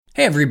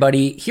Hey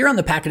everybody, here on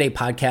the Pack-A-Day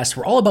podcast,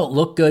 we're all about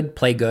look good,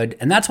 play good,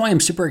 and that's why I'm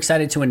super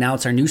excited to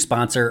announce our new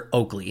sponsor,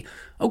 Oakley.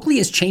 Oakley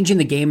is changing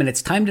the game and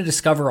it's time to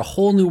discover a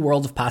whole new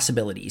world of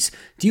possibilities.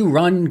 Do you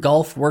run,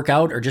 golf, work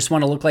out, or just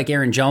want to look like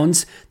Aaron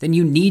Jones? Then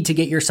you need to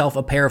get yourself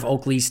a pair of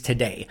Oakleys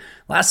today.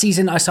 Last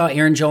season, I saw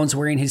Aaron Jones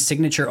wearing his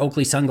signature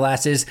Oakley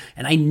sunglasses,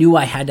 and I knew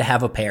I had to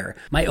have a pair.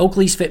 My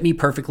Oakleys fit me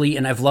perfectly,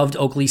 and I've loved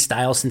Oakley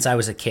style since I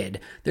was a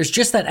kid. There's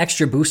just that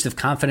extra boost of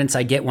confidence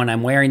I get when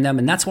I'm wearing them,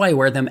 and that's why I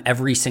wear them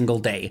every single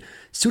day.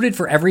 Suited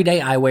for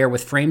everyday eyewear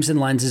with frames and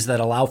lenses that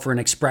allow for an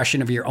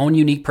expression of your own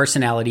unique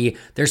personality,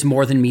 there's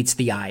more than meets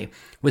the eye.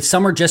 With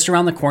summer just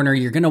around the corner,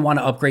 you're going to want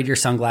to upgrade your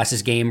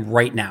sunglasses game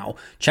right now.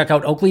 Check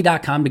out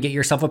Oakley.com to get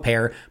yourself a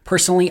pair.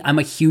 Personally, I'm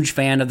a huge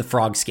fan of the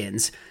frog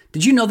skins.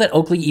 Did you know that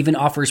Oakley even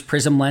offers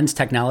Prism Lens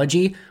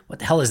technology? What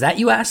the hell is that,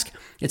 you ask?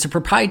 It's a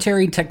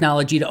proprietary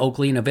technology to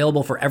Oakley and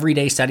available for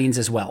everyday settings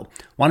as well.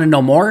 Want to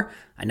know more?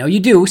 I know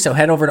you do, so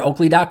head over to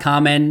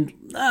Oakley.com and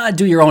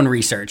do your own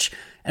research.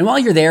 And while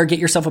you're there, get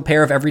yourself a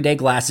pair of everyday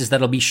glasses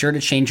that'll be sure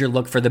to change your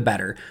look for the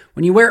better.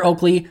 When you wear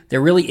Oakley, there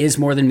really is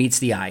more than meets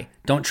the eye.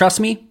 Don't trust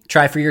me?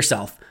 Try for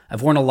yourself.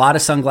 I've worn a lot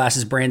of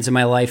sunglasses brands in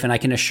my life, and I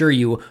can assure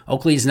you,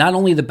 Oakley is not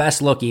only the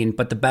best looking,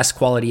 but the best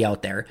quality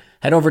out there.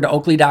 Head over to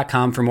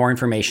Oakley.com for more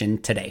information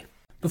today.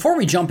 Before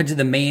we jump into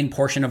the main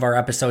portion of our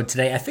episode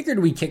today, I figured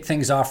we'd kick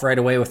things off right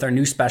away with our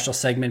new special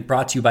segment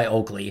brought to you by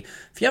Oakley.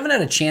 If you haven't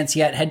had a chance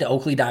yet, head to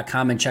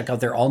Oakley.com and check out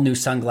their all-new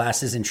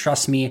sunglasses, and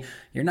trust me,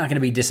 you're not going to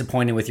be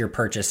disappointed with your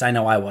purchase. I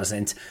know I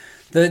wasn't.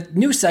 The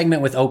new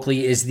segment with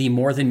Oakley is the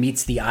More Than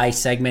Meets the Eye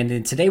segment,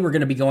 and today we're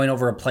going to be going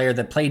over a player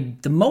that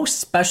played the most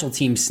special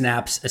team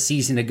snaps a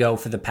season ago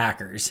for the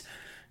Packers.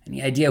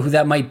 Any idea who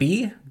that might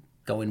be?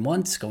 Going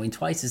once, going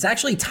twice. It's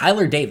actually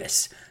Tyler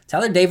Davis.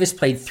 Tyler Davis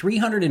played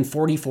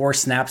 344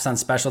 snaps on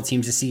special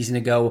teams a season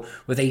ago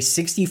with a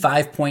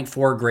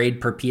 65.4 grade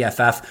per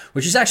PFF,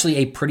 which is actually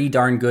a pretty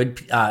darn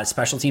good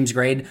special teams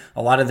grade.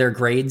 A lot of their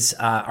grades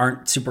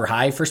aren't super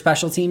high for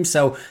special teams,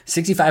 so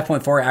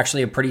 65.4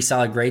 actually a pretty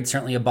solid grade,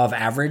 certainly above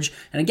average.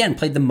 And again,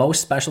 played the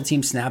most special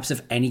team snaps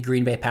of any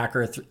Green Bay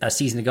Packer a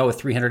season ago with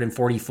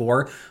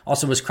 344.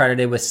 Also was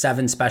credited with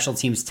 7 special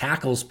teams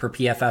tackles per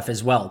PFF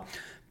as well.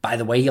 By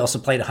the way, he also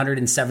played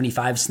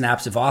 175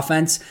 snaps of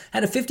offense,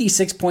 had a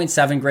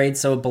 56.7 grade,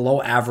 so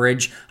below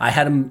average. I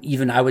had him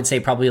even, I would say,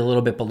 probably a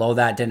little bit below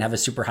that, didn't have a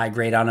super high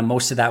grade on him.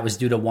 Most of that was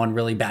due to one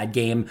really bad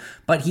game,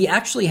 but he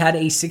actually had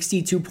a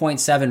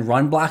 62.7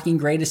 run blocking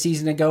grade a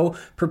season ago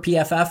per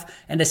PFF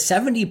and a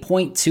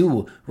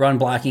 70.2 run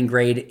blocking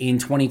grade in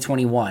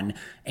 2021.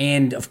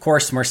 And of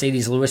course,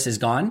 Marcedes Lewis is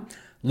gone.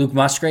 Luke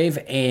Musgrave,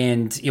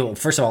 and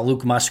first of all,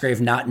 Luke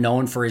Musgrave not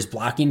known for his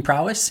blocking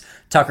prowess.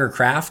 Tucker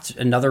Kraft,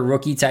 another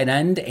rookie tight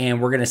end,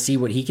 and we're going to see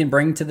what he can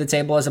bring to the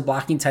table as a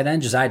blocking tight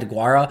end. Josiah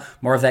DeGuara,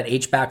 more of that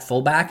H-back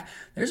fullback.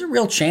 There's a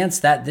real chance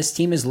that this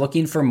team is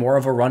looking for more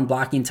of a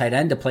run-blocking tight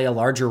end to play a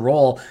larger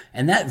role,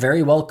 and that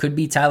very well could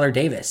be Tyler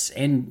Davis.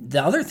 And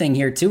the other thing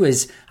here, too,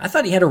 is I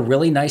thought he had a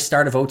really nice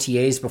start of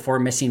OTAs before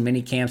missing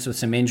mini camps with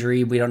some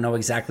injury. We don't know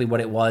exactly what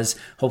it was.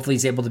 Hopefully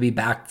he's able to be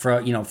back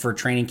for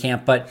training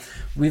camp, but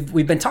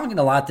we've been talking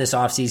a lot this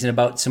offseason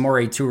about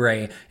Samori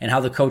Toure and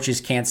how the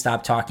coaches can't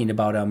stop talking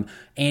about him.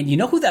 And you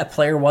know who that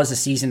player was a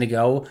season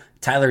ago?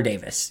 Tyler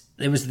Davis.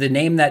 It was the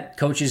name that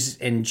coaches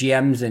and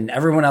GMs and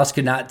everyone else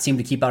could not seem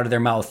to keep out of their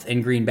mouth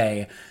in Green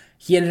Bay.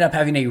 He ended up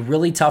having a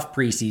really tough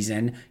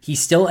preseason. He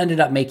still ended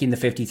up making the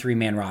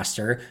 53-man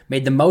roster,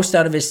 made the most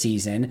out of his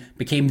season,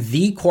 became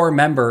the core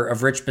member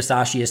of Rich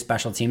Bisaccia's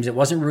special teams. It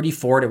wasn't Rudy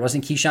Ford. It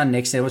wasn't Keyshawn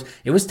Nixon.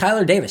 It was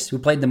Tyler Davis who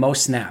played the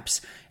most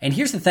snaps. And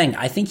here's the thing.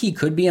 I think he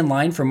could be in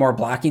line for more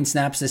blocking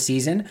snaps this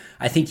season.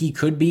 I think he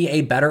could be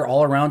a better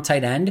all-around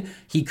tight end.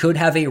 He could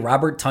have a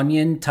Robert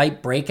Tonyan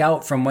type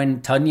breakout from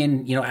when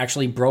Tonyan,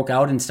 actually broke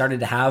out and started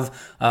to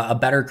have a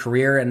better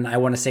career. And I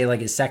want to say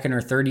like his second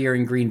or third year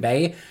in Green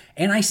Bay.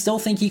 And I still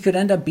think he could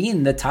end up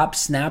being the top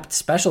snapped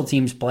special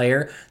teams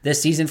player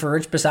this season for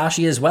Rich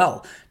Bisaccia as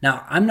well.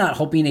 Now, I'm not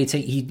hoping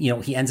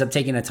he ends up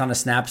taking a ton of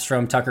snaps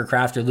from Tucker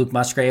Kraft or Luke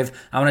Musgrave.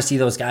 I want to see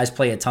those guys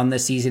play a ton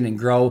this season and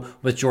grow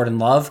with Jordan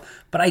Love.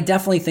 But I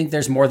definitely think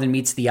there's more than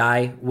meets the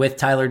eye with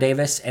Tyler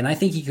Davis. And I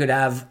think he could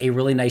have a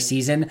really nice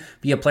season,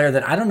 be a player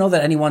that I don't know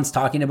that anyone's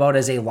talking about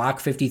as a lock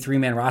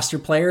 53-man roster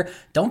player.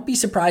 Don't be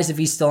surprised if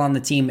he's still on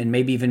the team and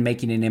maybe even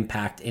making an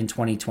impact in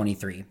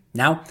 2023.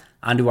 Now,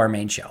 on to our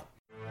main show.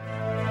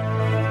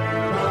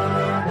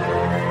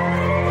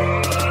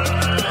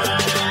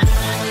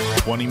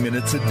 "20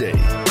 minutes a day,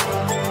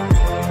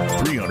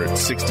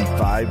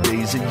 365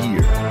 days a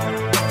year.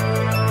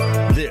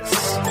 This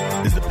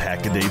is the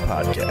Pack-A-Day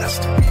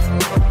Podcast.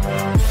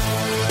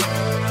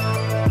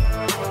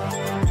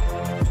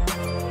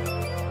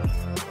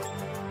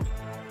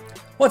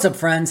 What's up,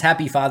 friends?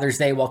 Happy Father's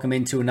Day. Welcome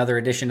into another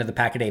edition of the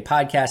Pack-A-Day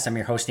Podcast. I'm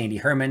your host, Andy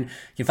Herman. You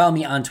can follow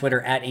me on Twitter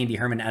at Andy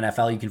Herman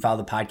NFL. You can follow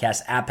the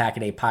podcast at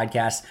Pack-A-Day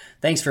Podcast.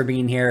 Thanks for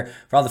being here.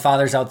 For all the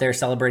fathers out there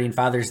celebrating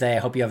Father's Day, I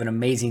hope you have an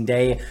amazing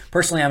day.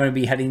 Personally, I'm going to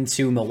be heading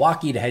to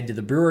Milwaukee to head to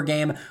the Brewer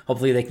game.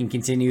 Hopefully they can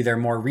continue their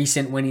more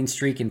recent winning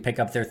streak and pick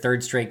up their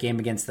third straight game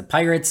against the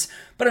Pirates.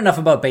 But enough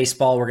about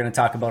baseball. We're going to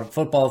talk about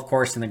football, of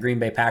course, and the Green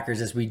Bay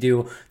Packers as we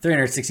do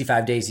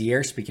 365 days a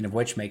year. Speaking of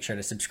which, make sure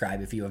to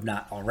subscribe if you have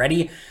not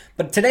already.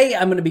 But today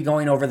I'm going to be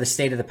going over the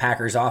state of the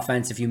Packers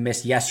offense. If you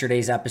missed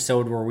yesterday's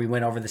episode where we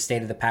went over the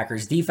state of the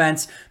Packers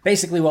defense,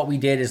 basically what we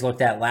did is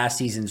looked at last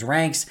season's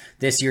ranks,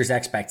 this year's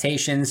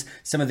expectations,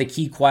 some of the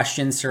key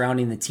questions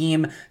surrounding the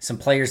team, some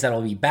players that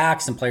will be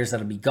back, some players that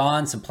will be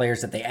gone, some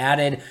players that they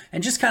added,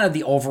 and just kind of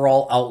the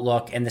overall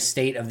outlook and the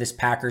state of this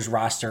Packers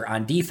roster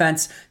on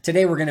defense.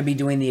 Today we're going to be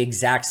doing the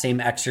exact same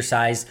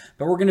exercise,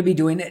 but we're going to be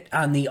doing it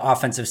on the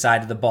offensive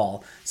side of the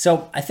ball.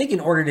 So I think in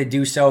order to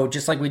do so,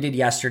 just like we did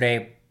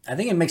yesterday, I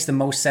think it makes the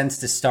most sense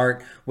to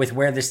start with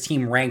where this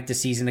team ranked a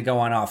season ago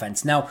on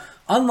offense. Now,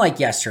 unlike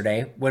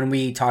yesterday, when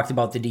we talked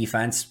about the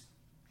defense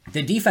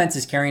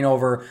is carrying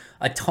over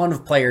a ton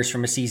of players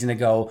from a season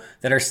ago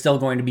that are still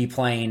going to be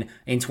playing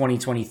in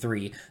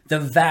 2023.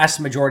 The vast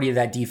majority of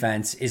that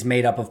defense is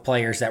made up of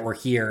players that were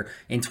here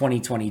in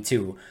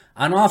 2022.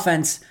 On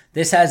offense,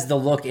 this has the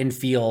look and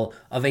feel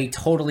of a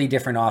totally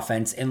different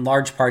offense, in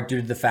large part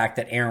due to the fact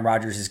that Aaron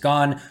Rodgers is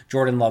gone,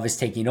 Jordan Love is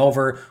taking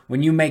over.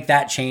 When you make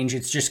that change,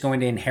 it's just going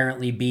to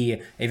inherently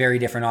be a very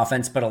different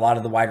offense, but a lot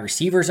of the wide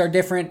receivers are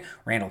different.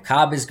 Randall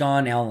Cobb is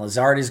gone, Allen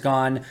Lazard is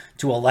gone.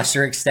 To a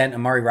lesser extent,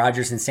 Amari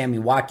Rodgers and Sammy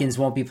Watkins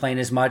won't be playing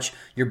as much.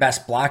 Your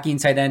best blocking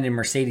tight end in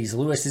Mercedes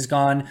Lewis is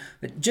gone.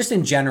 But just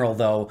in general,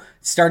 though,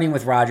 starting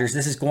with Rodgers,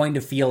 this is going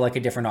to feel like a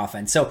different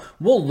offense. So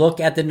we'll look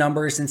at the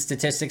numbers and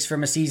statistics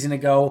from a season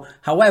ago.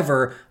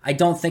 However, I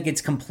don't think it's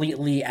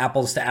completely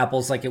apples to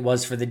apples like it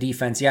was for the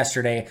defense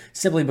yesterday,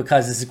 simply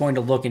because this is going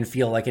to look and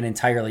feel like an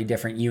entirely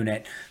different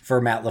unit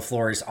for Matt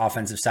LaFleur's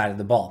offensive side of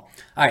the ball.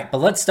 All right, but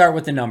let's start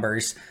with the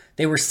numbers.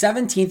 They were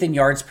 17th in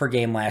yards per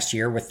game last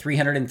year with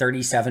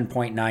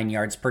 337.9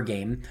 yards per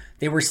game.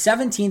 They were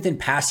 17th in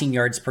passing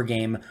yards per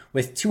game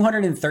with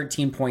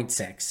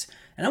 213.6.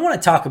 And I want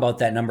to talk about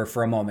that number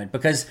for a moment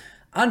because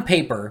on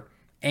paper,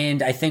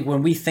 and I think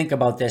when we think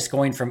about this,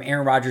 going from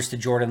Aaron Rodgers to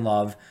Jordan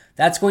Love,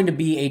 that's going to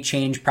be a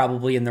change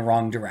probably in the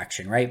wrong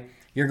direction, right?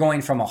 You're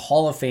going from a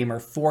Hall of Famer,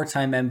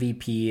 4-time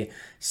MVP,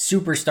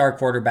 superstar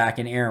quarterback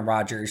in Aaron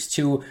Rodgers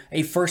to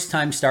a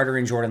first-time starter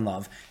in Jordan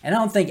Love. And I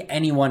don't think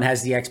anyone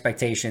has the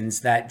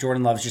expectations that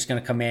Jordan Love's just going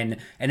to come in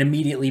and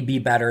immediately be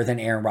better than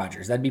Aaron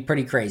Rodgers. That'd be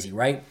pretty crazy,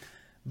 right?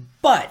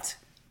 But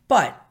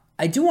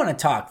I do want to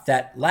talk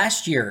that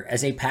last year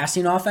as a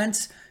passing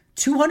offense,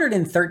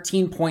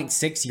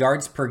 213.6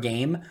 yards per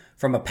game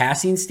from a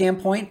passing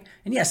standpoint.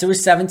 And yes, it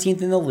was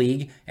 17th in the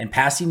league, and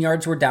passing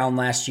yards were down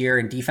last year,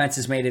 and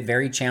defenses made it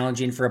very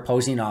challenging for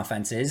opposing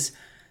offenses.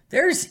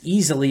 There's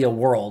easily a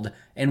world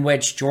in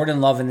which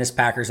Jordan Love in this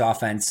Packers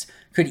offense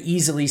could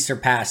easily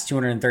surpass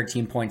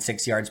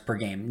 213.6 yards per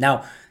game.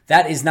 Now,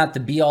 that is not the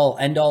be-all,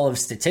 end-all of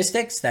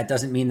statistics. That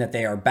doesn't mean that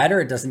they are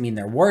better. It doesn't mean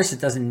they're worse. It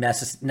doesn't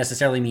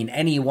necessarily mean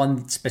any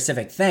one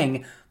specific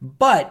thing,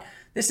 but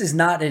this is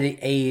not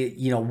a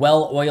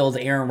well-oiled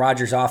Aaron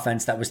Rodgers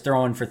offense that was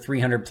throwing for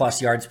 300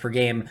 plus yards per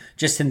game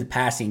just in the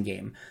passing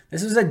game.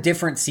 This was a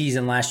different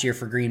season last year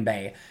for Green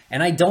Bay,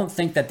 and I don't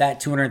think that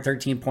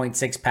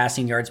 213.6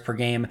 passing yards per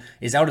game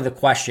is out of the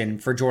question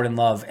for Jordan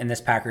Love in this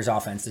Packers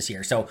offense this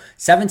year. So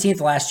 17th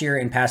last year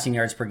in passing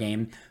yards per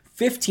game,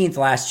 15th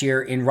last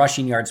year in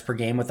rushing yards per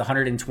game with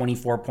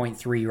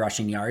 124.3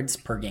 rushing yards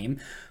per game,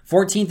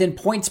 14th in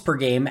points per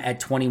game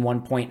at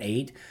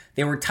 21.8.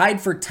 They were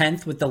tied for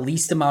 10th with the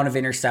least amount of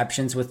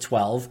interceptions with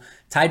 12,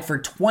 tied for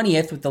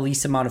 20th with the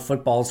least amount of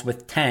footballs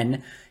with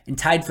 10, and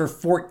tied for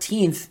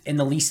 14th in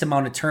the least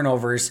amount of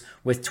turnovers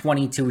with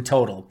 22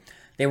 total.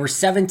 They were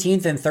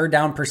 17th in third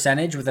down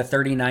percentage with a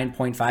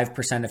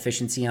 39.5%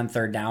 efficiency on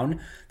third down.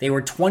 They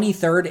were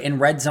 23rd in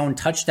red zone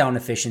touchdown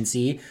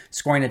efficiency,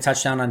 scoring a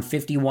touchdown on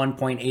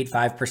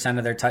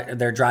 51.85% of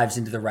their drives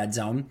into the red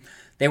zone.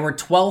 They were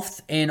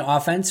 12th in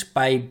offense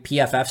by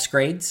PFF's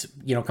grades,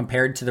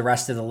 compared to the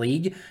rest of the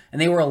league.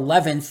 And they were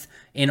 11th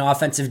in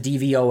offensive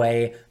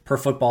DVOA per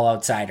Football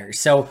Outsiders.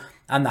 So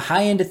on the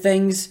high end of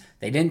things,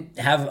 they didn't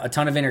have a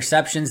ton of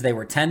interceptions. They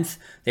were 10th.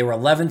 They were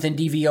 11th in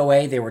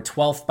DVOA. They were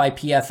 12th by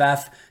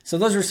PFF. So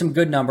those were some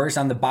good numbers.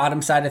 On the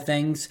bottom side of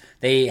things,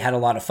 they had a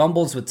lot of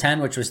fumbles with 10,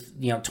 which was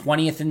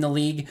 20th in the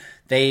league.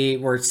 They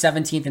were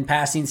 17th in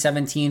passing,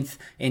 17th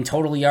in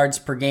total yards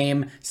per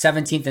game,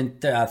 17th in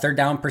third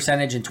down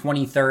percentage, and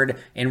 23rd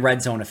in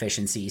red zone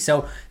efficiency.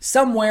 So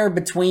somewhere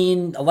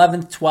between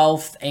 11th,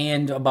 12th,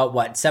 and about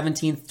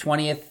 17th,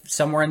 20th,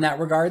 somewhere in that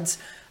regards.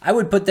 I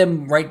would put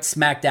them right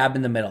smack dab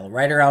in the middle,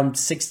 right around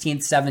 16th,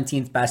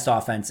 17th best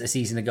offense a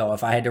season ago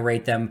if I had to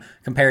rate them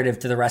comparative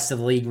to the rest of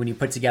the league when you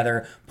put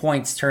together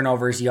points,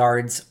 turnovers,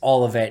 yards,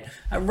 all of it.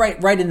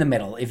 Right in the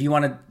middle. If you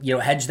want to,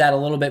 hedge that a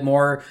little bit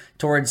more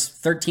towards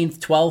 13th,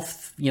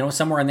 12th,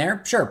 somewhere in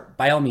there, sure,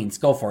 by all means,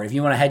 go for it. If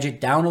you want to hedge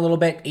it down a little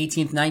bit,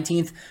 18th,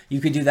 19th,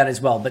 you could do that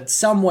as well. But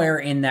somewhere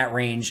in that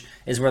range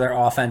is where their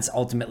offense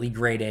ultimately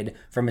graded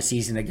from a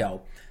season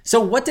ago.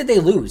 So what did they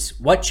lose?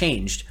 What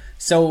changed?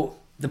 So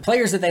the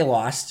players that they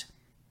lost,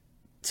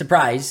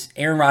 surprise,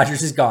 Aaron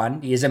Rodgers is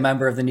gone. He is a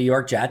member of the New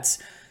York Jets.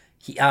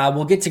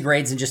 We'll get to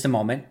grades in just a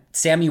moment.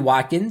 Sammy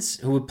Watkins,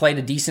 who played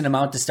a decent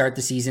amount to start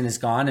the season, is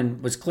gone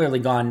and was clearly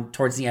gone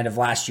towards the end of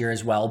last year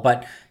as well,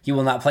 but he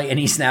will not play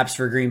any snaps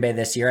for Green Bay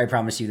this year, I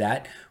promise you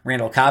that.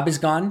 Randall Cobb is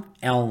gone.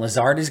 Allen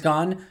Lazard is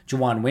gone.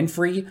 Juwann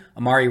Winfree,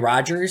 Amari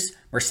Rodgers,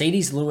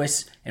 Mercedes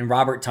Lewis, and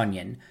Robert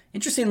Tonyan.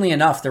 Interestingly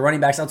enough, the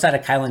running backs outside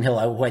of Kylan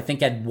Hill, who I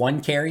think had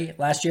 1 carry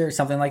last year or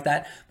something like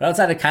that, but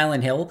outside of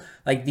Kylan Hill,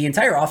 like the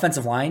entire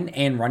offensive line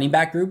and running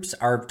back groups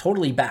are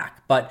totally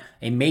back, but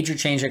a major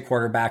change at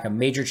quarterback, a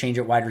major change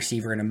at wide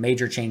receiver, and a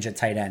major change at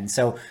tight end.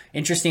 So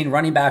interesting,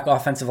 running back,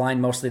 offensive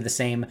line, mostly the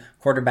same,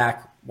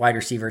 quarterback, wide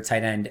receiver,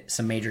 tight end,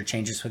 some major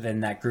changes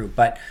within that group.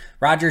 But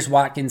Rodgers,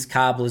 Watkins,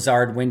 Cobb,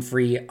 Lazard,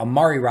 Winfree,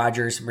 Amari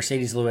Rodgers,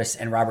 Mercedes Lewis,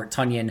 and Robert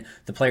Tonyan,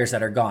 the players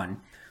that are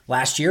gone.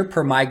 Last year,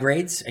 per my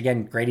grades,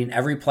 again, grading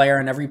every player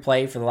on every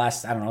play for the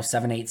last,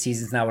 7, 8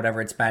 seasons now,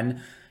 whatever it's been.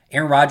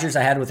 Aaron Rodgers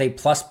I had with a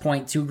plus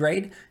 0.2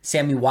 grade.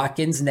 Sammy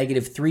Watkins,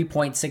 negative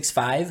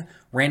 3.65.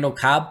 Randall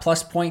Cobb,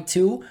 plus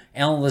 0.2.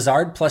 Allen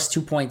Lazard, plus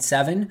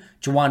 2.7.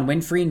 Juwann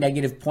Winfree,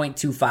 negative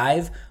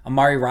 0.25.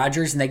 Amari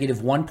Rodgers, negative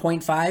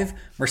 1.5.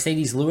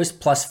 Mercedes Lewis,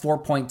 plus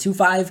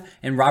 4.25.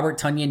 And Robert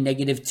Tonyan,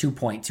 negative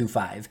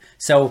 2.25.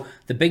 So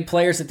the big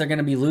players that they're going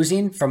to be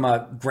losing from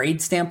a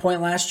grade standpoint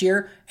last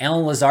year,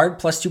 Allen Lazard,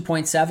 plus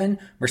 2.7.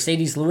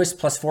 Mercedes Lewis,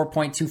 plus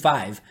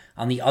 4.25.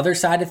 On the other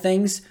side of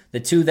things, the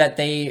two that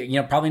they,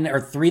 probably, or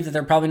 3 that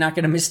they're probably not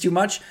going to miss too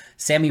much,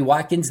 Sammy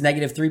Watkins,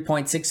 negative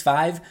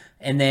 3.65.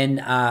 And then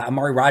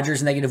Amari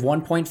Rodgers, negative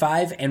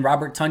 1.5, and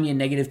Robert Tonyan,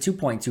 negative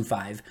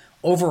 2.25.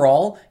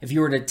 Overall, if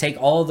you were to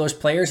take all of those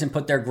players and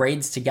put their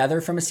grades together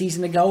from a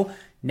season ago,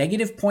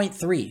 negative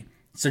 0.3.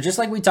 So just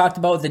like we talked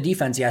about with the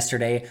defense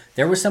yesterday,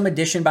 there was some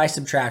addition by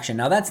subtraction.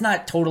 Now that's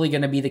not totally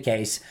going to be the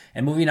case,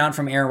 and moving on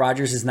from Aaron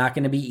Rodgers is not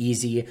going to be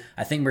easy.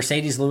 I think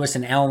Mercedes Lewis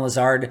and Allen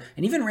Lazard,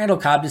 and even Randall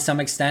Cobb to some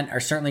extent,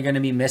 are certainly going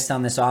to be missed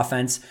on this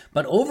offense.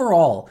 But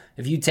overall,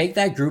 if you take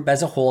that group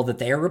as a whole that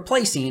they are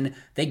replacing,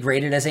 they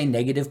graded as a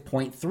negative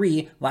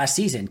 0.3 last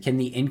season. Can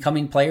the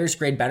incoming players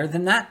grade better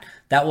than that?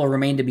 That will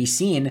remain to be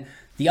seen.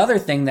 The other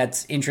thing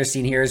that's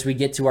interesting here as we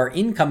get to our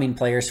incoming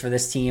players for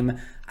this team,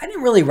 I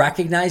didn't really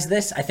recognize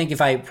this. I think if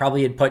I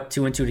probably had put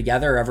 2 and 2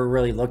 together or ever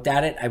really looked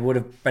at it, I would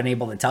have been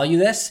able to tell you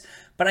this.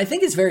 But I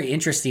think it's very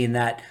interesting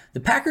that the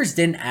Packers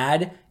didn't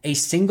add a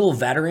single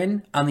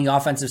veteran on the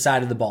offensive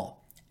side of the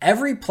ball.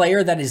 Every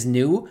player that is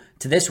new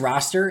to this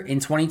roster in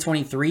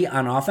 2023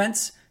 on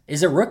offense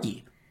is a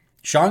rookie.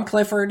 Sean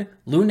Clifford,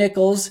 Lou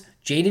Nichols,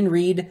 Jaden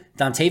Reed,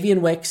 Dontavian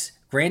Wicks,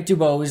 Grant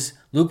Dubose,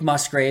 Luke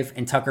Musgrave,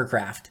 and Tucker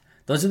Kraft.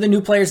 Those are the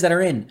new players that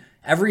are in.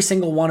 Every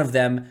single one of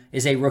them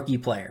is a rookie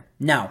player.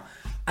 Now,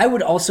 I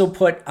would also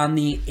put on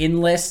the in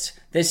list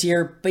this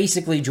year,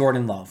 basically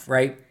Jordan Love,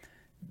 right?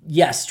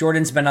 Yes,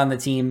 Jordan's been on the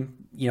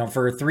team,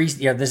 for 3,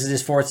 this is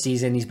his 4th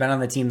season. He's been on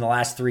the team the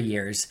last 3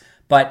 years,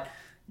 but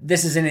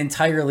this is an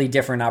entirely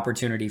different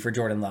opportunity for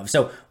Jordan Love.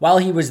 So while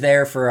he was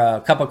there for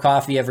a cup of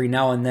coffee every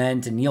now and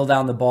then to kneel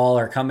down the ball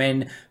or come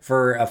in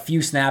for a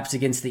few snaps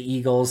against the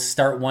Eagles,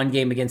 start one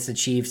game against the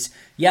Chiefs,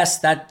 yes,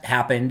 that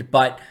happened,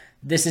 but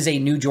this is a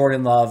new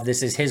Jordan Love.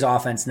 This is his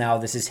offense now.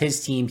 This is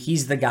his team.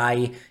 He's the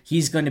guy.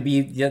 He's going to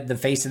be the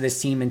face of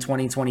this team in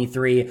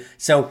 2023.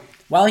 So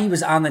while he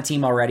was on the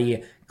team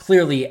already,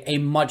 clearly a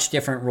much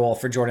different role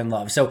for Jordan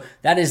Love. So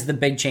that is the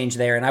big change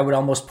there. And I would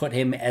almost put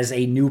him as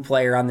a new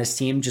player on this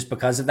team just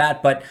because of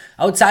that. But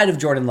outside of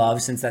Jordan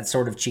Love, since that's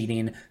sort of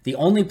cheating, the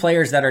only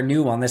players that are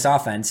new on this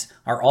offense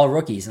are all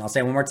rookies. And I'll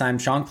say it one more time,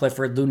 Sean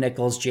Clifford, Lou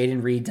Nichols,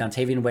 Jaden Reed,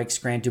 Dontavian Wicks,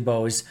 Grant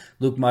Dubose,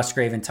 Luke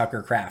Musgrave, and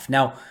Tucker Kraft.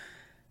 Now,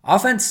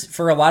 offense,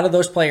 for a lot of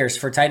those players,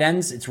 for tight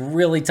ends, it's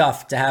really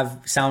tough to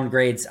have sound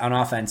grades on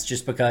offense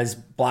just because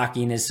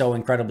blocking is so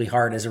incredibly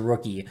hard as a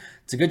rookie.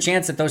 It's a good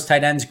chance that those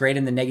tight ends grade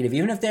in the negative.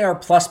 Even if they are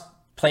plus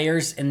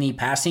players in the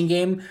passing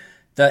game,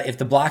 if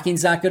the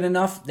blocking's not good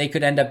enough, they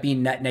could end up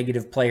being net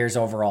negative players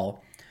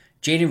overall.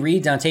 Jaden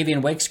Reed,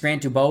 Dontavian Wicks,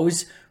 Grant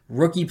Dubose,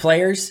 rookie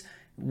players.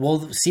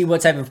 We'll see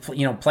what type of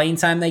playing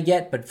time they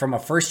get, but from a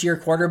first-year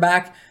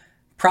quarterback,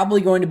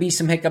 probably going to be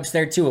some hiccups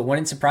there too. It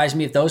wouldn't surprise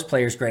me if those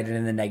players graded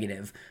in the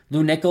negative.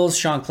 Lou Nichols,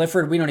 Sean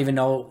Clifford, we don't even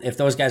know if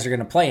those guys are going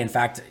to play. In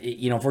fact,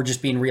 if we're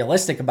just being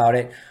realistic about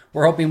it,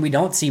 we're hoping we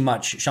don't see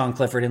much Sean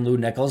Clifford and Lou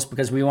Nichols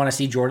because we want to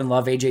see Jordan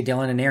Love, A.J.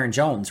 Dillon, and Aaron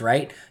Jones,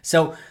 right?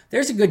 So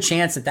there's a good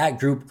chance that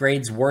group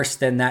grades worse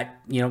than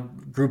that,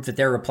 group that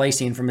they're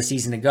replacing from a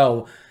season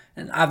ago.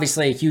 And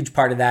obviously a huge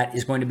part of that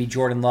is going to be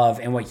Jordan Love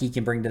and what he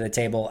can bring to the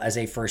table as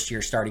a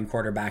first-year starting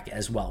quarterback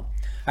as well.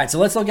 All right, so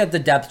let's look at the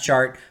depth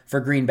chart for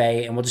Green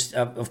Bay, and we'll just,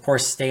 of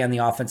course, stay on the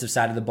offensive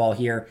side of the ball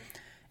here.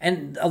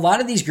 And a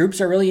lot of these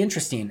groups are really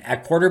interesting.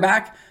 At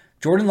quarterback,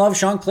 Jordan Love,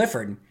 Sean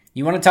Clifford.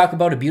 You want to talk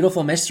about a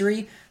beautiful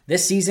mystery?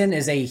 This season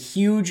is a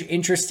huge,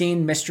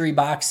 interesting mystery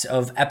box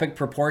of epic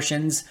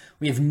proportions.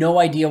 We have no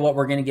idea what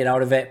we're going to get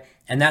out of it,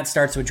 and that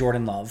starts with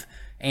Jordan Love.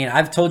 And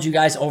I've told you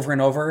guys over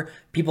and over,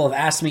 people have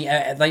asked me,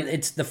 like,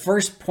 it's the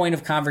first point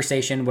of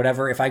conversation,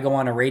 whatever, if I go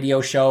on a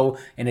radio show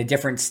in a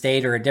different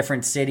state or a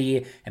different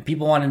city, and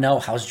people want to know,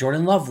 how's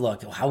Jordan Love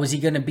look? How is he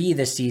going to be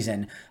this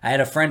season? I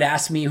had a friend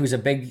ask me, who's a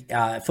big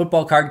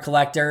football card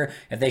collector,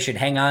 if they should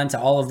hang on to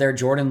all of their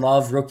Jordan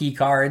Love rookie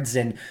cards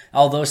and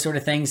all those sort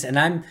of things. And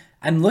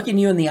I'm looking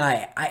you in the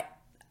eye.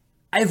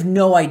 I have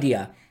no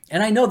idea.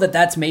 And I know that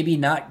that's maybe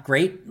not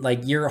great. Like,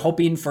 you're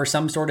hoping for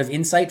some sort of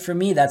insight from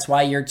me. That's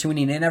why you're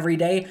tuning in every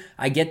day.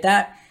 I get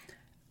that.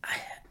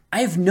 I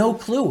have no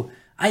clue.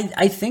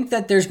 I think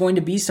that there's going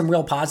to be some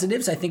real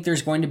positives. I think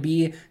there's going to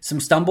be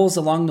some stumbles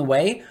along the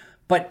way.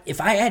 But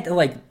if I had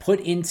to put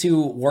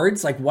into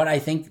words what I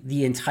think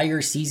the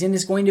entire season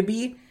is going to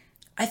be,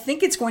 I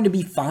think it's going to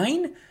be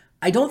fine.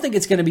 I don't think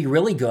it's going to be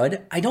really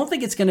good. I don't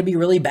think it's going to be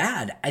really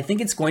bad. I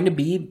think it's going to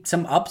be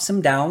some ups, some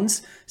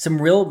downs,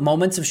 some real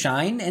moments of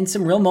shine, and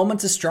some real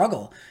moments of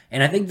struggle.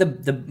 And I think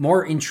the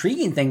more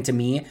intriguing thing to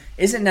me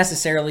isn't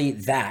necessarily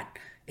that.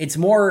 It's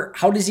more,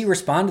 how does he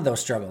respond to those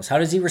struggles? How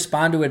does he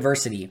respond to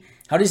adversity?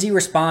 How does he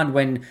respond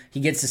when he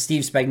gets the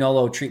Steve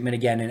Spagnuolo treatment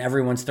again and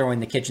everyone's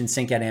throwing the kitchen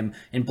sink at him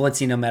and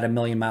blitzing him at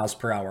 1,000,000 miles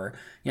per hour?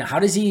 How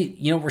does he,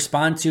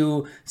 respond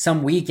to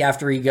some week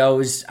after he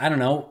goes,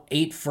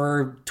 8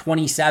 for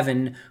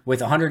 27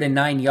 with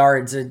 109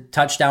 yards, a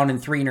touchdown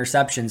and 3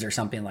 interceptions or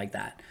something like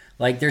that?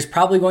 There's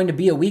probably going to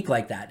be a week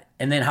like that.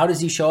 And then how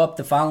does he show up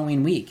the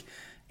following week?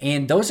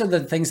 And those are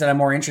the things that I'm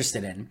more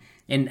interested in.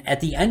 And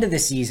at the end of the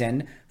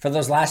season, for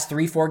those last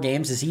 3-4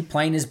 games, is he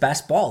playing his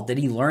best ball? Did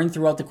he learn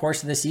throughout the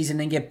course of the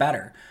season and get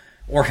better?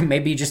 Or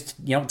maybe just,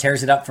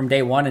 tears it up from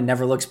day one and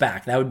never looks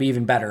back. That would be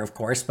even better, of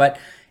course. But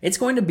it's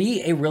going to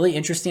be a really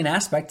interesting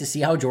aspect to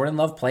see how Jordan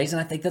Love plays. And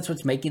I think that's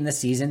what's making the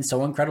season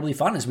so incredibly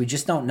fun, is we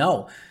just don't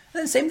know.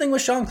 And the same thing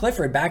with Sean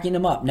Clifford, backing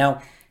him up.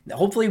 Now,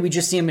 hopefully we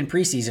just see him in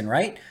preseason,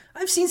 right?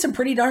 I've seen some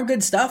pretty darn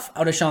good stuff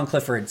out of Sean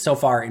Clifford so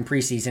far in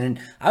preseason, and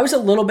I was a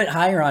little bit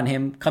higher on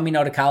him coming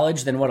out of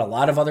college than what a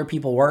lot of other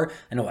people were.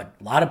 I know a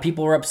lot of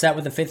people were upset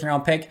with the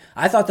 5th-round pick.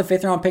 I thought the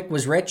 5th-round pick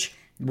was rich.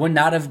 Would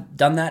not have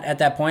done that at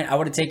that point. I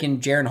would have taken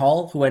Jaren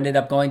Hall, who ended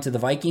up going to the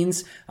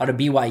Vikings out of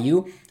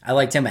BYU. I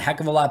liked him a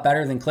heck of a lot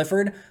better than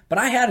Clifford, but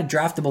I had a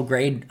draftable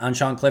grade on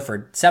Sean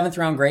Clifford,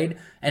 7th-round grade,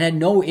 and had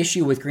no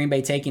issue with Green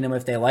Bay taking him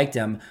if they liked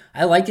him.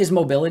 I like his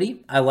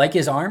mobility. I like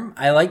his arm.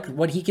 I like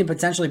what he can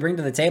potentially bring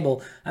to the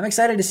table. I'm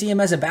excited to see him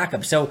as a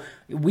backup. So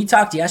we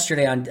talked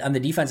yesterday on the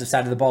defensive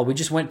side of the ball. We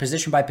just went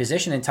position by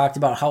position and talked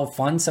about how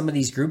fun some of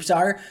these groups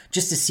are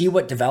just to see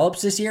what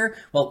develops this year.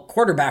 Well,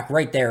 quarterback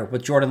right there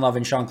with Jordan Love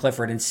and Sean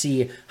Clifford, and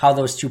see how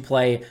those two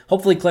play.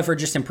 Hopefully Clifford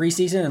just in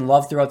preseason and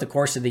Love throughout the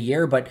course of the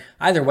year. But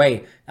either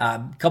way,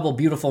 a couple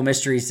beautiful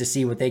mysteries to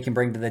see what they can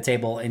bring to the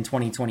table in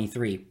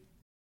 2023.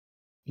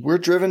 We're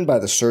driven by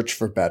the search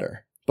for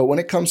better. But when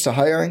it comes to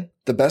hiring,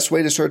 the best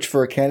way to search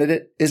for a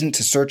candidate isn't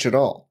to search at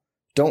all.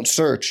 Don't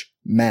search,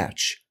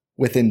 match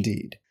with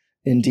Indeed.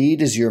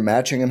 Indeed is your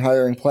matching and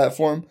hiring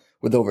platform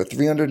with over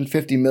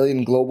 350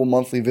 million global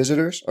monthly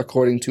visitors,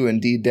 according to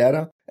Indeed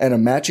data, and a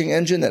matching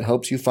engine that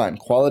helps you find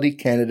quality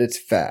candidates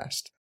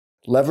fast.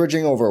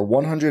 Leveraging over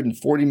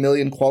 140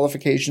 million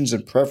qualifications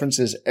and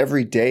preferences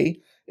every day,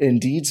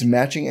 Indeed's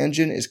matching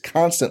engine is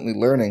constantly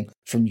learning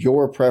from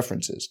your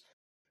preferences.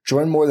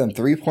 Join more than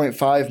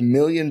 3.5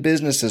 million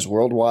businesses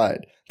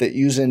worldwide that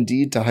use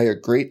Indeed to hire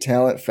great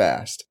talent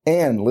fast.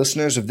 And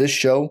listeners of this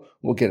show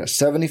will get a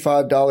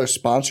 $75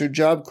 sponsored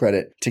job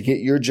credit to get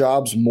your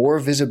jobs more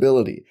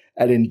visibility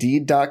at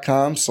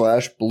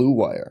Indeed.com/Blue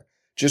Wire.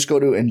 Just go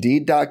to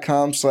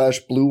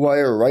Indeed.com/Blue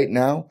Wire right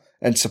now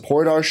and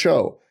support our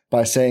show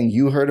by saying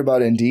you heard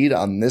about Indeed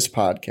on this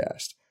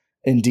podcast.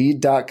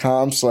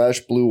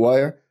 Indeed.com/Blue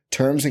Wire.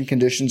 Terms and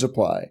conditions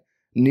apply.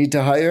 Need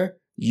to hire?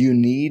 You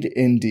need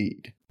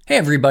Indeed. Hey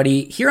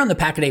everybody, here on the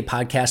Pack-A-Day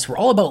podcast, we're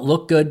all about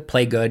look good,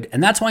 play good,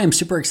 and that's why I'm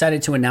super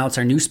excited to announce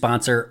our new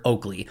sponsor,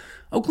 Oakley.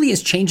 Oakley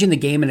is changing the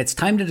game, and it's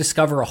time to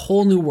discover a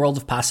whole new world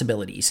of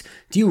possibilities.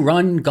 Do you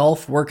run,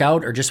 golf, work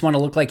out, or just want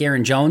to look like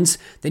Aaron Jones?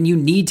 Then you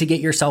need to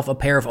get yourself a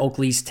pair of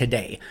Oakleys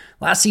today.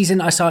 Last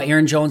season, I saw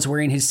Aaron Jones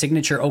wearing his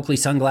signature Oakley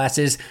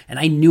sunglasses, and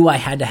I knew I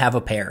had to have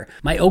a pair.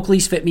 My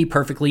Oakleys fit me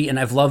perfectly, and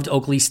I've loved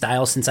Oakley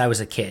style since I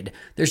was a kid.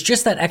 There's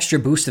just that extra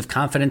boost of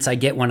confidence I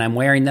get when I'm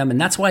wearing them, and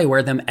that's why I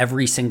wear them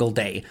every single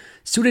day.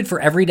 Suited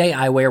for everyday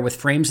eyewear with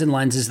frames and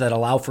lenses that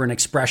allow for an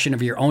expression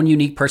of your own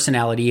unique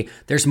personality,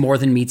 there's more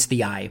than meets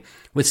the eye.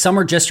 With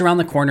summer just around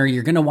the corner,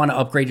 you're going to want to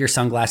upgrade your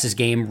sunglasses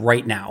game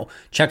right now.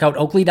 Check out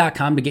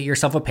Oakley.com to get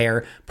yourself a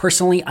pair.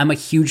 Personally, I'm a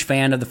huge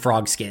fan of the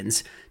frog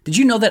skins. Did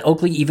you know that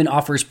Oakley even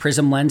offers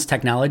Prism Lens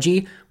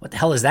technology? What the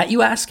hell is that,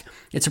 you ask?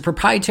 It's a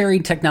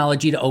proprietary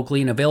technology to Oakley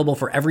and available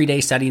for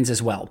everyday settings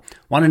as well.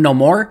 Want to know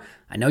more?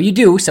 I know you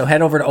do, so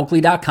head over to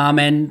Oakley.com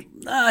and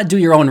do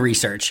your own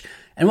research.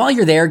 And while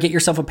you're there, get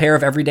yourself a pair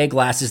of everyday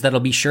glasses that'll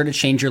be sure to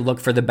change your look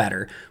for the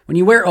better. When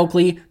you wear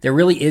Oakley, there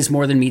really is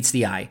more than meets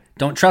the eye.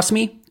 Don't trust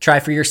me? Try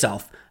for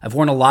yourself. I've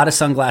worn a lot of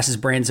sunglasses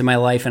brands in my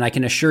life, and I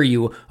can assure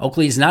you,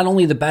 Oakley is not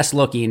only the best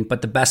looking,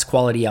 but the best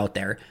quality out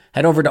there.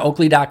 Head over to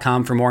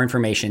Oakley.com for more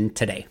information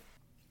today.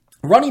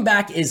 Running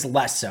back is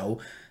less so.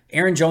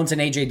 Aaron Jones and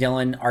A.J.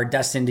 Dillon are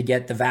destined to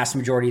get the vast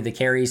majority of the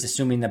carries,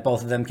 assuming that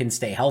both of them can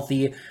stay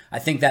healthy. I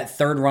think that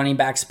third running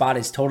back spot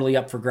is totally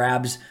up for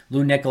grabs.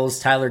 Lou Nichols,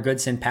 Tyler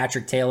Goodson,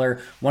 Patrick Taylor,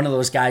 one of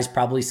those guys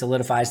probably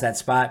solidifies that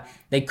spot.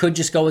 They could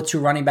just go with two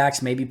running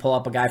backs, maybe pull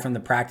up a guy from the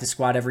practice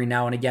squad every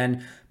now and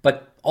again,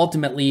 but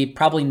ultimately,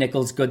 probably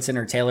Nichols, Goodson,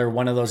 or Taylor,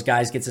 one of those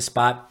guys gets a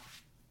spot.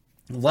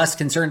 Less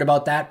concerned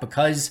about that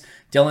because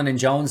Dillon and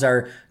Jones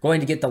are going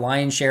to get the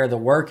lion's share of the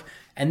work.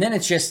 And then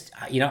it's just,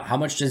 how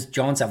much does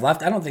Jones have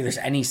left? I don't think there's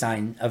any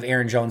sign of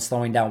Aaron Jones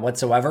slowing down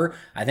whatsoever.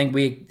 I think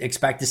we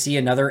expect to see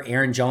another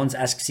Aaron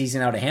Jones-esque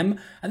season out of him.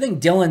 I think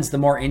Dillon's the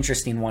more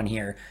interesting one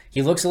here.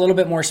 He looks a little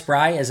bit more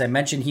spry. As I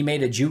mentioned, he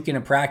made a juke in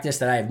a practice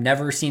that I have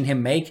never seen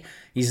him make.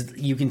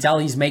 You can tell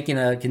he's making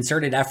a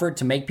concerted effort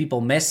to make people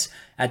miss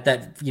at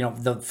that,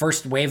 the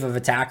first wave of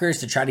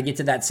attackers to try to get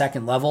to that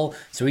second level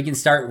so we can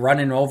start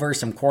running over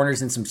some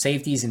corners and some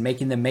safeties and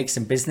making them make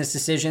some business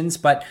decisions.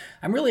 But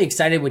I'm really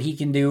excited what he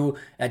can do,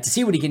 to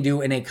see what he can do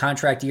in a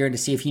contract year and to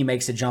see if he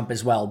makes a jump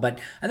as well. But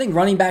I think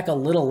running back a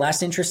little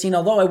less interesting,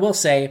 although I will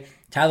say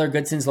Tyler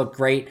Goodson's looked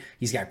great.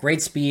 He's got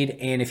great speed.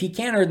 And if he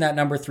can earn that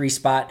number 3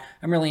 spot,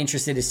 I'm really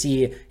interested to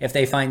see if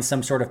they find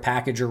some sort of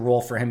package or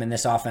role for him in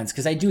this offense,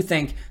 because I do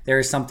think there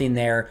is something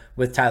there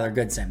with Tyler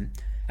Goodson.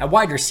 At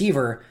wide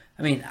receiver,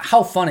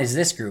 how fun is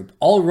this group?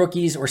 All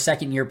rookies or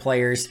second-year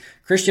players.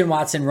 Christian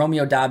Watson,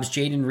 Romeo Doubs,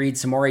 Jaden Reed,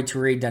 Samori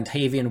Toure,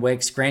 Dontavian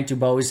Wicks, Grant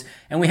Dubose,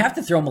 and we have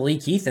to throw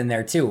Malik Heath in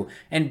there too.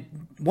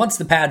 And once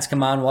the pads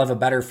come on, we'll have a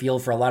better feel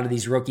for a lot of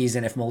these rookies,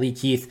 and if Malik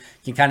Heath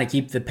can kind of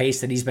keep the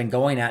pace that he's been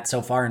going at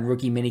so far in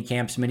rookie mini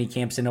camps, and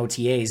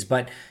OTAs.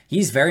 But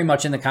he's very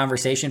much in the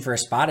conversation for a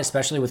spot,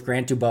 especially with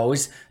Grant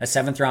Dubose, a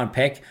 7th-round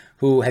pick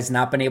who has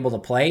not been able to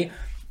play.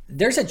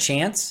 There's a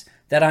chance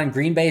that on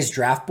Green Bay's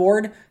draft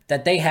board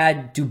that they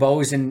had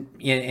Dubose and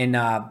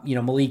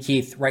Malik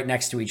Heath right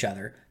next to each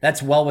other.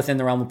 That's well within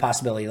the realm of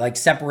possibility, like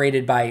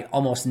separated by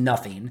almost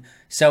nothing.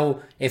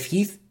 So if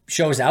Heath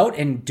shows out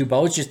and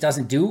Dubose just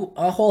doesn't do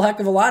a whole heck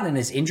of a lot and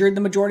is injured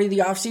the majority of the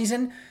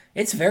offseason,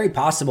 it's very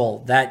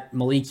possible that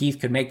Malik Heath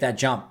could make that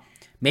jump.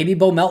 Maybe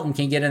Bo Melton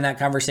can get in that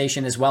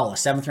conversation as well, a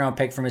 7th-round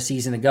pick from a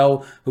season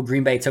ago who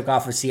Green Bay took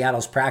off of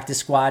Seattle's practice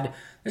squad.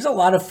 There's a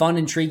lot of fun,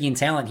 intriguing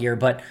talent here,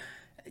 but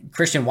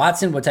Christian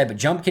Watson, what type of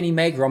jump can he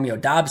make? Romeo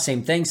Doubs,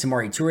 same thing.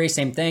 Samori Toure,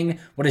 same thing.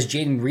 What does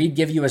Jaden Reed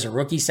give you as a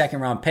rookie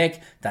 2nd-round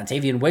pick?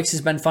 Dontavian Wicks has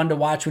been fun to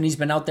watch when he's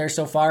been out there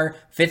so far.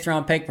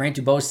 5th-round pick, Grant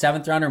Dubose,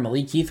 7th-rounder,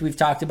 Malik Heath we've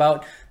talked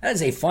about. That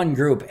is a fun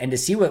group, and to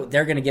see what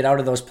they're going to get out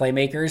of those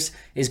playmakers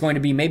is going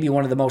to be maybe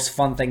one of the most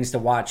fun things to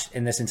watch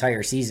in this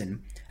entire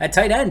season. At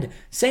tight end,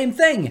 same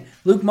thing.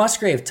 Luke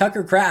Musgrave,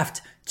 Tucker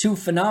Kraft, 2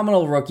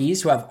 phenomenal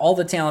rookies who have all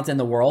the talent in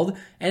the world,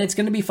 and it's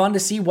going to be fun to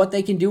see what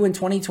they can do in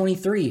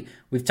 2023.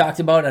 We've talked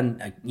about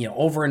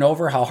over and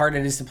over how hard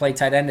it is to play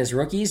tight end as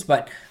rookies,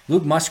 but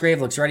Luke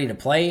Musgrave looks ready to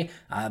play.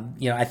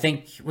 I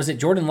think, was it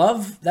Jordan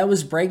Love that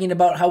was bragging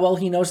about how well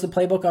he knows the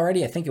playbook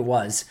already? I think it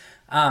was.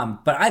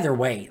 But either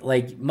way,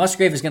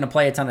 Musgrave is going to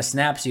play a ton of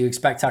snaps. So you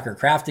expect Tucker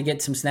Kraft to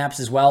get some snaps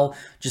as well.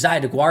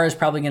 Josiah DeGuara is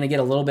probably going to get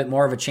a little bit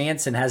more of a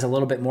chance and has a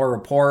little bit more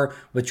rapport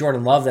with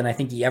Jordan Love than I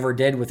think he ever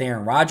did with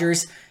Aaron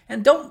Rodgers.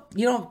 And don't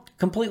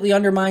completely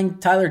undermine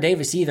Tyler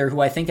Davis either,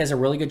 who I think has a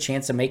really good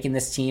chance of making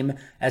this team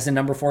as a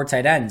number 4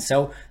 tight end.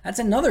 So that's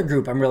another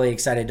group I'm really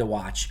excited to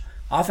watch.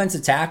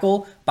 Offensive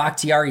tackle,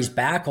 Bakhtiari's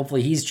back.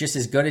 Hopefully he's just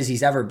as good as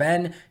he's ever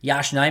been.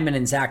 Yosh Nijman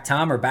and Zach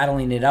Tom are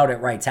battling it out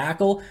at right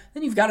tackle.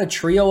 Then you've got a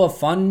trio of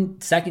fun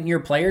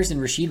second-year players in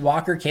Rasheed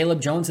Walker, Caleb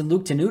Jones, and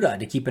Luke Tenuta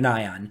to keep an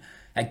eye on.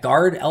 At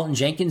guard, Elton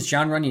Jenkins,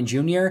 John Runyon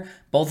Jr.,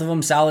 both of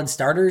them solid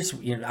starters.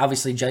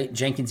 Obviously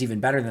Jenkins even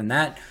better than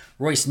that.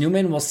 Royce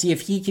Newman, we'll see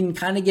if he can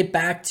kind of get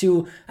back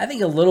to, I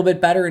think, a little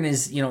bit better in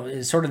his,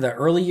 sort of the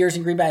early years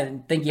in Green Bay. I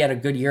didn't think he had a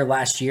good year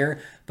last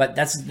year, but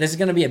this is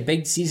going to be a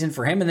big season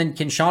for him. And then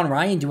can Sean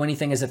Ryan do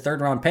anything as a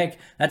 3rd-round pick?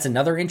 That's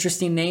another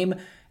interesting name.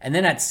 And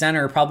then at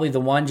center, probably the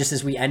one, just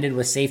as we ended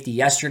with safety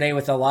yesterday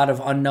with a lot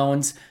of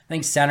unknowns, I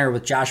think center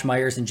with Josh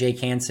Myers and Jake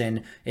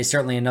Hansen is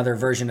certainly another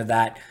version of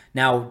that.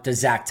 Now, does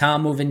Zach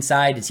Tom move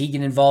inside? Does he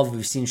get involved?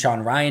 We've seen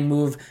Sean Ryan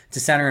move to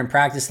center and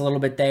practice a little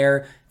bit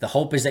there. The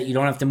hope is that you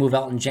don't have to move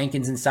Elgton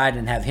Jenkins inside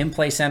and have him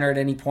play center at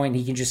any point.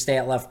 He can just stay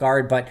at left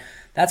guard, but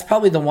that's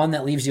probably the one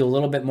that leaves you a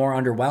little bit more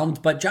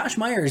underwhelmed. But Josh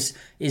Myers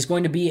is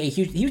going to be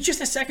he was just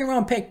a second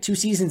round pick 2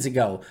 seasons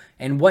ago.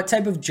 And what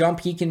type of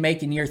jump he can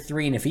make in year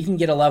 3, and if he can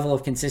get a level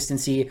of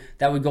consistency,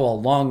 that would go a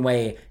long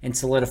way in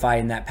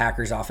solidifying that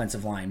Packers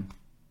offensive line.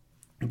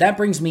 That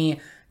brings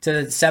me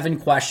to 7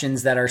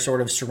 questions that are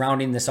sort of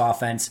surrounding this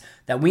offense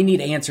that we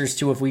need answers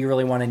to if we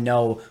really want to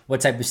know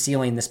what type of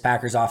ceiling this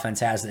Packers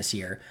offense has this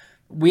year.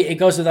 It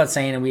goes without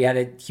saying, and we had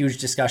a huge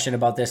discussion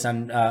about this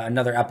on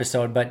another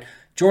episode, but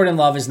Jordan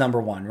Love is number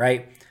 1,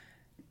 right?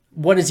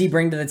 What does he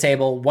bring to the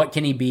table? What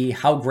can he be?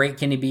 How great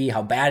can he be?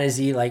 How bad is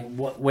he? Like,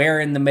 where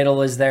in the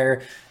middle is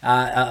there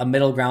a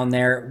middle ground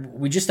there?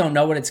 We just don't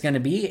know what it's going to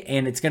be,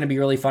 and it's going to be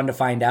really fun to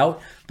find out,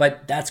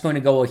 but that's going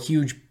to go a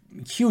huge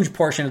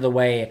portion of the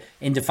way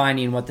in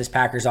defining what this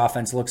Packers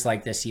offense looks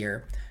like this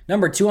year.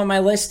 Number 2 on my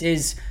list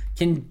is,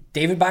 can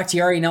David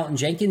Bakhtiari and Elgton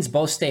Jenkins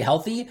both stay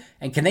healthy?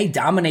 And can they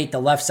dominate the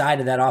left side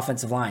of that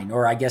offensive line?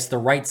 Or I guess the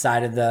right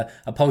side of the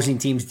opposing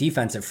team's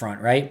defensive front,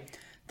 right?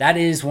 That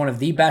is one of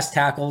the best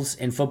tackles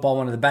in football,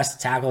 one of the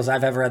best tackles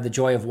I've ever had the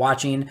joy of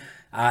watching.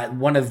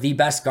 One of the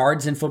best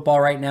guards in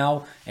football right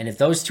now. And if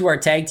those two are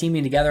tag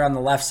teaming together on the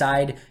left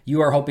side,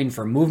 you are hoping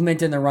for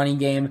movement in the running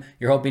game.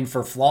 You're hoping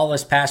for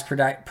flawless pass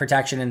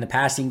protection in the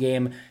passing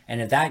game. And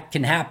if that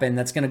can happen,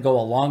 that's going to go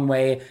a long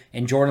way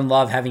in Jordan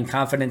Love having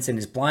confidence in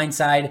his blind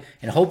side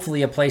and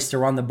hopefully a place to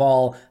run the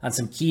ball on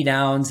some key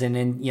downs and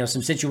in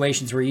some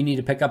situations where you need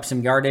to pick up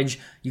some yardage.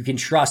 You can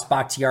trust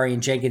Bakhtiari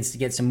and Jenkins to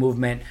get some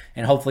movement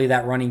and hopefully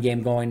that running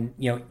game going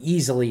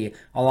easily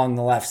along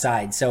the left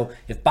side. So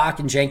if Bach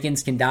and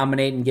Jenkins can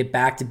dominate and get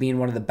back to being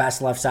one of the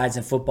best left sides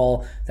in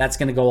football, that's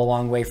going to go a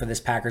long way for this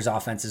Packers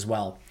offense as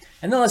well.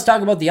 And then let's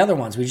talk about the other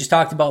ones. We just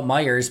talked about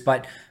Myers,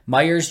 but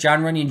Myers,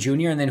 Jon Runyan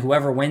Jr., and then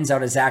whoever wins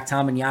out of Zach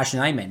Tom and Yosh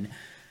Nijman.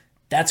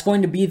 That's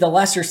going to be the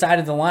lesser side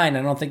of the line.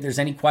 I don't think there's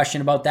any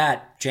question about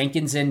that.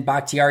 Jenkins and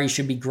Bakhtiari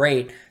should be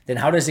great. Then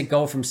how does it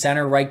go from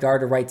center, right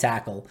guard, to right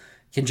tackle?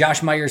 Can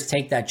Josh Myers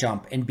take that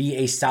jump and be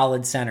a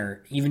solid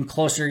center, even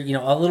closer,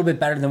 a little bit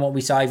better than what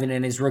we saw even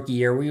in his rookie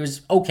year, where he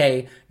was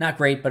okay, not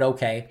great, but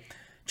okay.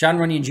 Jon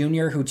Runyan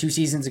Jr., who 2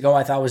 seasons ago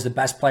I thought was the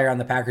best player on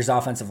the Packers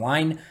offensive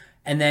line.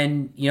 And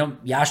then,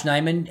 Yosh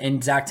Nijman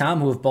and Zach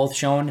Tom, who have both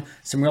shown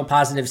some real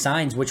positive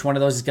signs. Which one of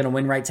those is going to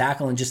win right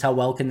tackle and just how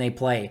well can they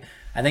play?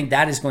 I think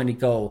that is going to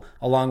go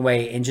a long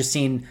way in just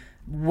seeing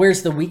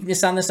where's the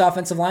weakness on this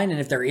offensive line. And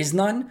if there is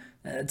none,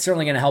 it's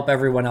certainly going to help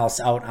everyone else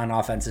out on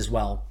offense as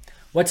well.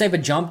 What type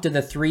of jump do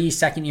the 3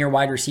 second-year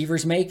wide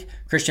receivers make?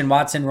 Christian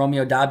Watson,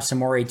 Romeo Doubs,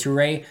 Samori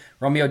Toure.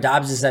 Romeo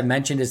Doubs, as I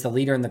mentioned, is the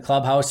leader in the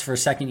clubhouse for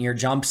second-year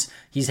jumps.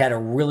 He's had a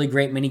really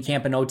great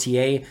minicamp in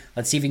OTA.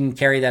 Let's see if he can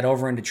carry that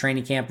over into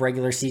training camp,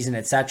 regular season,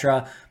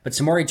 etc. But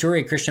Samori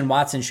Toure, Christian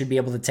Watson should be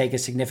able to take a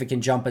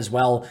significant jump as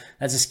well.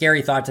 That's a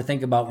scary thought to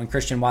think about when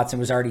Christian Watson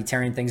was already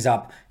tearing things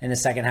up in the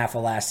second half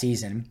of last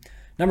season.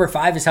 Number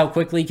 5 is how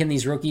quickly can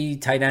these rookie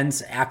tight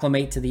ends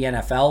acclimate to the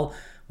NFL?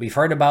 We've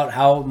heard about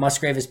how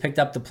Musgrave has picked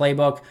up the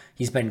playbook.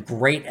 He's been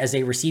great as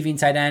a receiving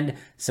tight end.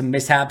 Some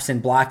mishaps in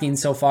blocking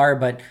so far,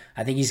 but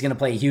I think he's going to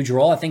play a huge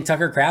role. I think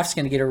Tucker Kraft's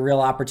going to get a real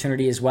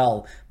opportunity as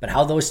well. But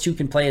how those two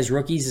can play as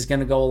rookies is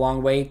going to go a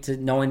long way to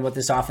knowing what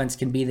this offense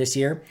can be this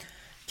year.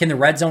 Can the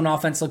red zone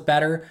offense look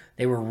better?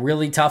 They were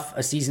really tough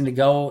a season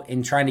ago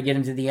in trying to get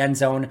into the end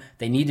zone.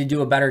 They need to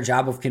do a better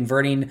job of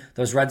converting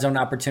those red zone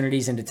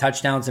opportunities into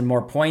touchdowns and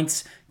more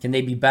points. Can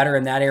they be better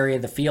in that area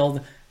of the field?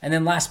 And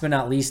then last but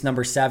not least,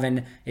 number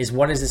 7 is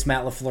what does this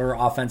Matt LaFleur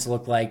offense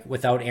look like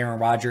without Aaron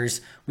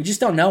Rodgers? We just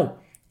don't know.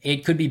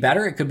 It could be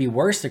better. It could be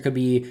worse. There could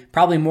be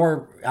probably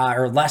more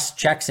or less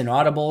checks and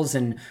audibles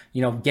and,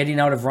 getting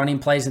out of running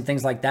plays and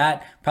things like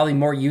that. Probably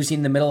more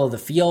using the middle of the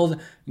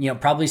field.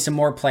 Probably some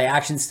more play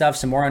action stuff,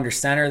 some more under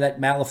center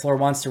that Matt LaFleur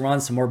wants to run,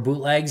 some more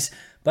bootlegs,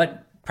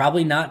 but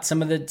probably not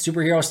some of the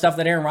superhero stuff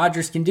that Aaron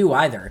Rodgers can do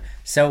either.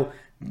 So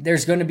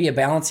there's going to be a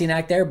balancing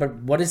act there, but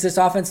what does this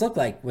offense look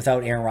like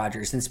without Aaron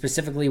Rodgers? And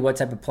specifically, what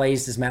type of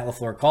plays does Matt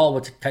LaFleur call?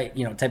 What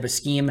type of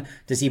scheme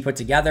does he put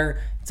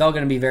together? It's all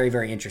going to be very,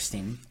 very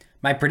interesting.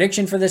 My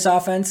prediction for this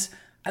offense,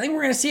 I think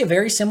we're going to see a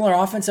very similar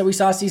offense that we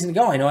saw a season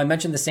ago. I know I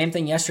mentioned the same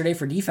thing yesterday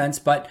for defense,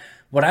 but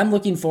what I'm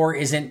looking for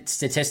isn't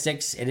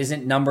statistics. It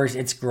isn't numbers.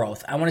 It's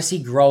growth. I want to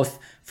see growth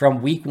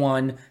from week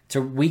 1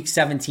 to week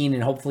 17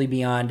 and hopefully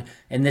beyond,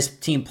 and this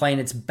team playing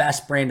its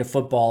best brand of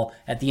football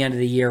at the end of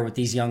the year with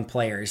these young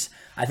players.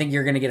 I think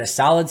you're going to get a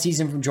solid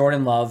season from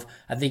Jordan Love.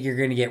 I think you're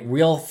going to get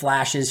real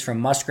flashes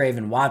from Musgrave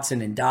and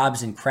Watson and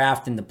Doubs and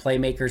Kraft and the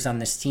playmakers on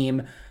this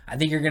team. I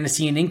think you're going to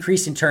see an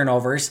increase in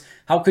turnovers.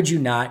 How could you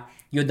not?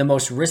 You had the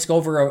most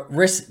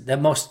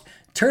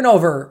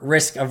turnover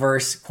risk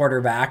averse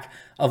quarterback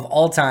of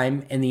all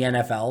time in the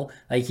NFL.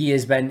 Like, he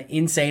has been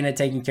insane at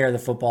taking care of the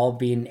football,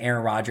 being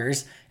Aaron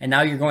Rodgers. And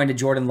now you're going to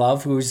Jordan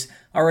Love, who's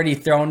already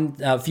thrown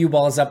a few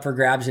balls up for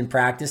grabs in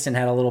practice and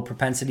had a little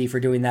propensity for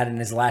doing that in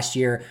his last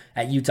year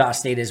at Utah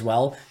State as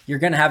well. You're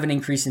going to have an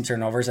increase in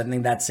turnovers. I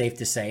think that's safe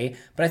to say.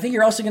 But I think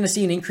you're also going to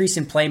see an increase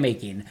in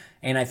playmaking.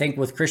 And I think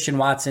with Christian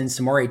Watson,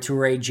 Samori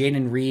Toure,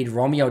 Jaden Reed,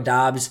 Romeo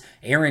Doubs,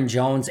 Aaron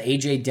Jones,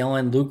 A.J.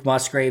 Dillon, Luke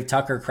Musgrave,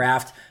 Tucker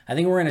Kraft, I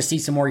think we're going to see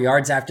some more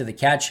yards after the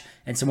catch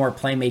and some more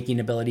playmaking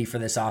ability for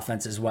this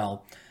offense as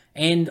well.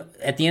 And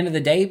at the end of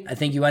the day, I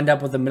think you end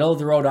up with a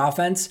middle-of-the-road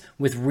offense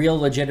with real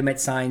legitimate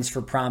signs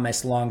for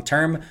promise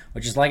long-term,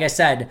 which is, like I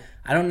said,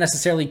 I don't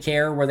necessarily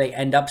care where they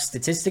end up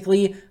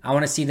statistically. I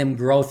want to see them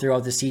grow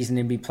throughout the season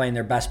and be playing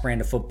their best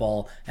brand of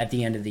football at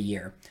the end of the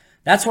year.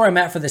 That's where I'm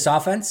at for this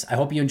offense. I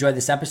hope you enjoyed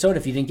this episode.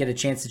 If you didn't get a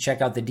chance to check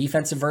out the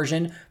defensive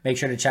version, make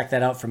sure to check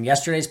that out from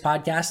yesterday's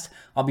podcast.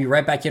 I'll be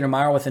right back here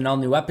tomorrow with an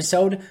all-new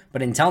episode.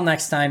 But until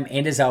next time,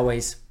 and as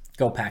always,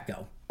 go Pack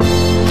Go.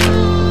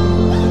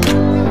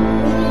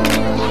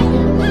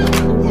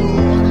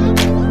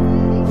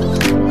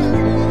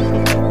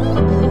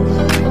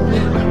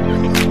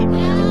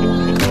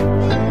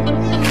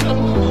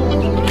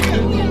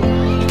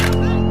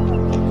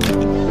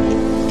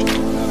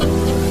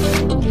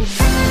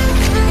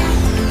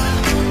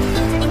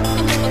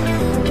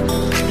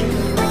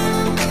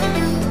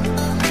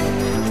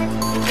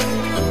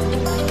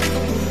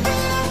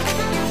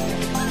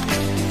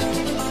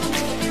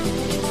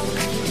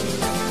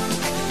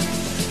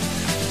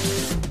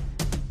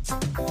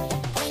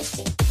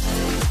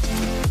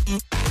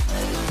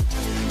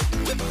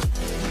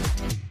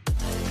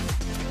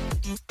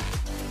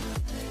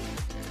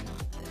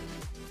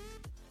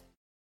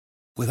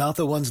 Without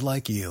the ones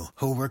like you,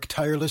 who work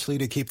tirelessly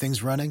to keep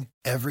things running,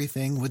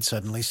 everything would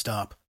suddenly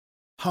stop.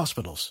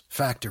 Hospitals,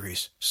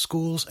 factories,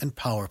 schools, and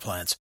power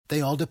plants,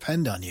 they all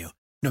depend on you.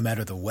 No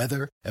matter the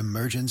weather,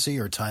 emergency,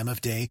 or time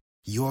of day,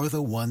 you're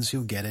the ones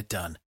who get it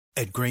done.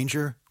 At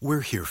Grainger,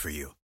 we're here for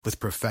you with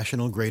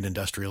professional-grade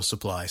industrial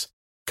supplies.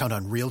 Count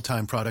on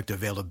real-time product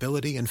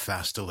availability and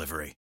fast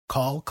delivery.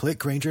 Call, click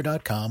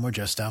Grainger.com, or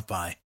just stop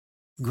by.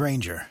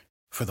 Grainger,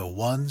 for the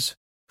ones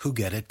who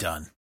get it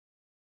done.